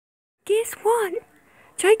guess what?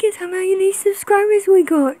 Check out how many subscribers we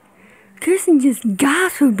got. Kirsten just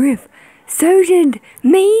gasped for breath. So did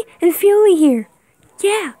me and Fury here.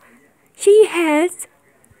 Yeah, she has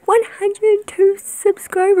 102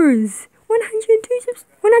 subscribers.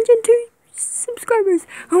 102 subscribers.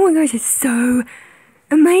 Oh my gosh, it's so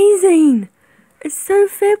amazing. It's so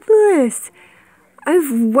fabulous.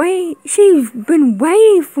 She's been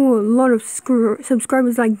waiting for a lot of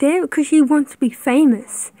subscribers like that because she wants to be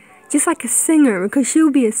famous. Just like a singer, because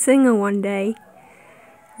she'll be a singer one day.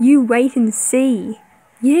 You wait and see.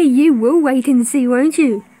 Yeah, you will wait and see, won't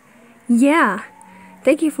you? Yeah.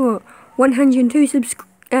 Thank you for 102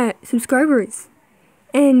 subscribers.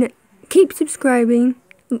 And keep subscribing,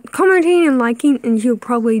 commenting and liking, and she'll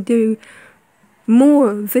probably do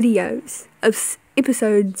more videos of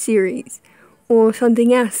episode series. Or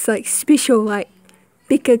something else, like special, like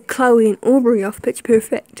Becca, Chloe, and Aubrey off Pitch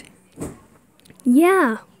Perfect.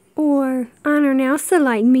 Yeah, or Anna and Elsa,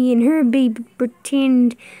 like me and her, be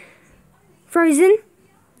pretend Frozen.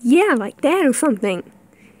 Yeah, like that or something.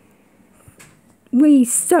 We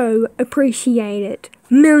so appreciate it.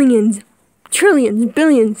 Millions, trillions,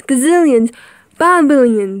 billions, gazillions,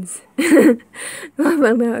 billions. Laugh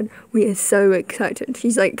out loud. We are so excited.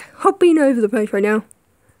 She's like hopping over the place right now.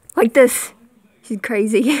 Like this. She's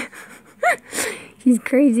crazy. She's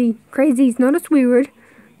crazy. Crazy is not a swear word,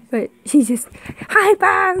 but she's just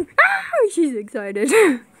hyper. Ah! She's excited.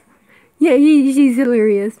 Yeah, she's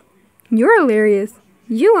hilarious. You're hilarious.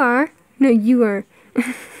 You are. No, you are.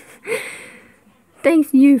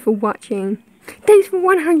 Thanks you for watching. Thanks for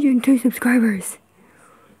 102 subscribers.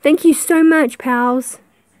 Thank you so much, pals.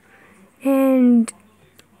 And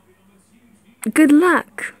good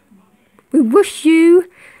luck. We wish you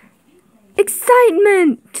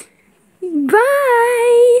excitement.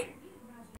 Bye.